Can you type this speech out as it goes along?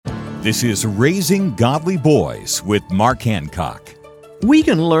This is Raising Godly Boys with Mark Hancock. We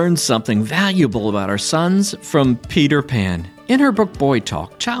can learn something valuable about our sons from Peter Pan. In her book Boy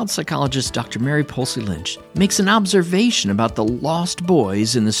Talk, child psychologist Dr. Mary Polsey Lynch makes an observation about the lost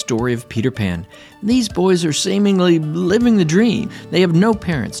boys in the story of Peter Pan. These boys are seemingly living the dream. They have no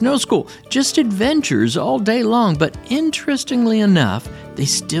parents, no school, just adventures all day long. But interestingly enough, they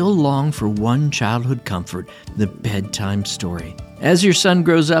still long for one childhood comfort, the bedtime story. As your son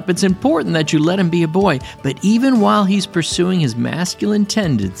grows up, it's important that you let him be a boy, but even while he's pursuing his masculine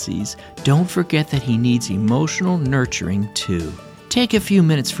tendencies, don't forget that he needs emotional nurturing too. Take a few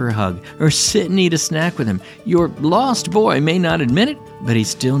minutes for a hug, or sit and eat a snack with him. Your lost boy may not admit it, but he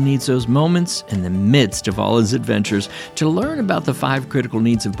still needs those moments in the midst of all his adventures. To learn about the 5 critical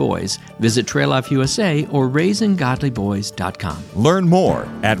needs of boys, visit Trail Life USA or RaisingGodlyBoys.com. Learn more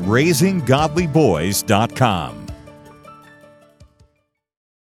at RaisingGodlyBoys.com.